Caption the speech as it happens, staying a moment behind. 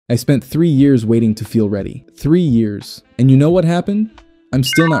I spent 3 years waiting to feel ready. 3 years. And you know what happened? I'm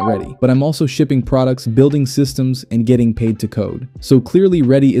still not ready, but I'm also shipping products, building systems, and getting paid to code. So clearly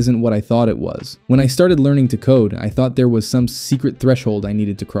ready isn't what I thought it was. When I started learning to code, I thought there was some secret threshold I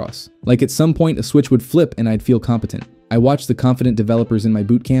needed to cross. Like at some point a switch would flip and I'd feel competent. I watched the confident developers in my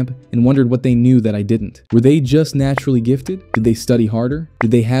bootcamp and wondered what they knew that I didn't. Were they just naturally gifted? Did they study harder?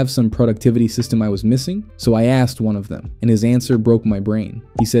 Did they have some productivity system I was missing? So I asked one of them, and his answer broke my brain.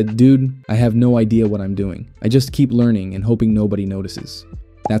 He said, "Dude, I have no idea what I'm doing. I just keep learning and hoping nobody notices."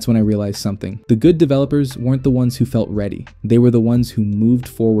 That's when I realized something. The good developers weren't the ones who felt ready. They were the ones who moved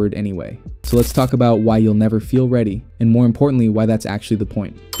forward anyway. So let's talk about why you'll never feel ready, and more importantly, why that's actually the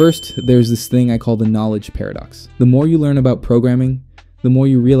point. First, there's this thing I call the knowledge paradox. The more you learn about programming, the more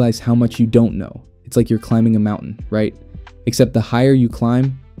you realize how much you don't know. It's like you're climbing a mountain, right? Except the higher you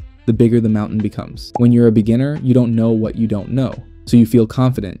climb, the bigger the mountain becomes. When you're a beginner, you don't know what you don't know. So you feel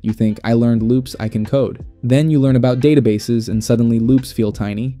confident. You think, I learned loops, I can code. Then you learn about databases and suddenly loops feel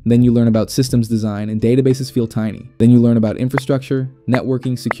tiny. Then you learn about systems design and databases feel tiny. Then you learn about infrastructure,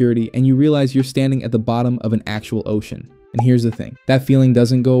 networking, security, and you realize you're standing at the bottom of an actual ocean. And here's the thing, that feeling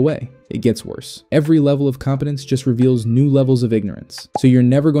doesn't go away. It gets worse. Every level of competence just reveals new levels of ignorance. So you're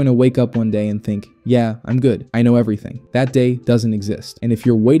never going to wake up one day and think, yeah, I'm good, I know everything. That day doesn't exist. And if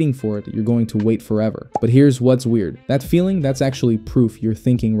you're waiting for it, you're going to wait forever. But here's what's weird. That feeling, that's actually proof you're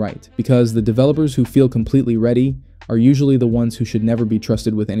thinking right. Because the developers who feel completely ready are usually the ones who should never be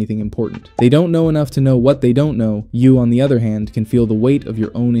trusted with anything important. They don't know enough to know what they don't know. You, on the other hand, can feel the weight of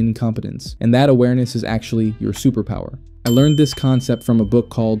your own incompetence. And that awareness is actually your superpower. I learned this concept from a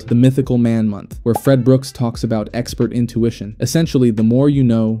book called The Mythical Man Month, where Fred Brooks talks about expert intuition. Essentially, the more you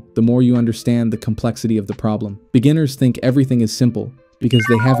know, the more you understand the complexity of the problem. Beginners think everything is simple because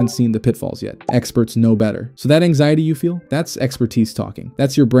they haven't seen the pitfalls yet. Experts know better. So that anxiety you feel, that's expertise talking.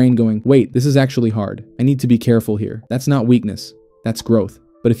 That's your brain going, wait, this is actually hard. I need to be careful here. That's not weakness, that's growth.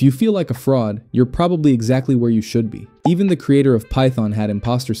 But if you feel like a fraud, you're probably exactly where you should be. Even the creator of Python had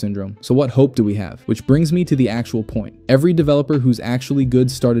imposter syndrome, so what hope do we have? Which brings me to the actual point. Every developer who's actually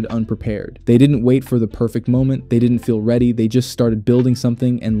good started unprepared. They didn't wait for the perfect moment, they didn't feel ready, they just started building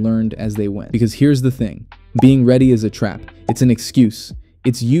something and learned as they went. Because here's the thing, being ready is a trap. It's an excuse.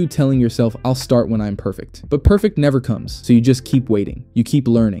 It's you telling yourself, I'll start when I'm perfect. But perfect never comes, so you just keep waiting. You keep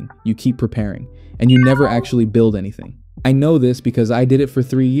learning, you keep preparing, and you never actually build anything. I know this because I did it for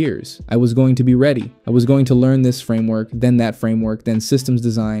 3 years. I was going to be ready. I was going to learn this framework, then that framework, then systems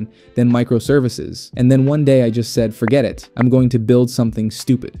design, then microservices. And then one day I just said, forget it. I'm going to build something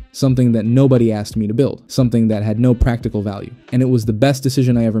stupid. Something that nobody asked me to build. Something that had no practical value. And it was the best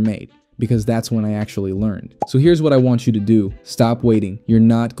decision I ever made, because that's when I actually learned. So here's what I want you to do. Stop waiting. You're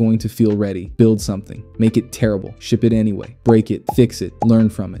not going to feel ready. Build something. Make it terrible. Ship it anyway. Break it. Fix it. Learn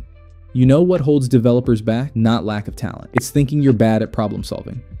from it. You know what holds developers back? Not lack of talent. It's thinking you're bad at problem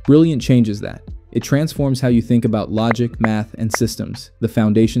solving. Brilliant changes that. It transforms how you think about logic, math, and systems, the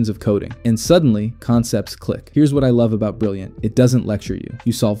foundations of coding. And suddenly, concepts click. Here's what I love about Brilliant. It doesn't lecture you.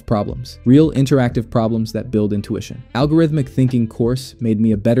 You solve problems. Real interactive problems that build intuition. Algorithmic Thinking course made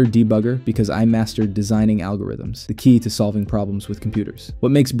me a better debugger because I mastered designing algorithms, the key to solving problems with computers.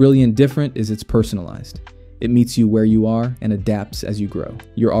 What makes Brilliant different is it's personalized. It meets you where you are and adapts as you grow.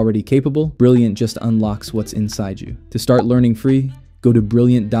 You're already capable. Brilliant just unlocks what's inside you. To start learning free, go to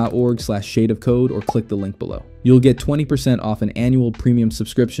brilliant.org/shadeofcode or click the link below. You'll get 20% off an annual premium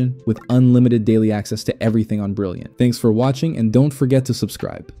subscription with unlimited daily access to everything on Brilliant. Thanks for watching, and don't forget to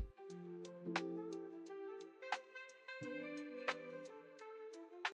subscribe.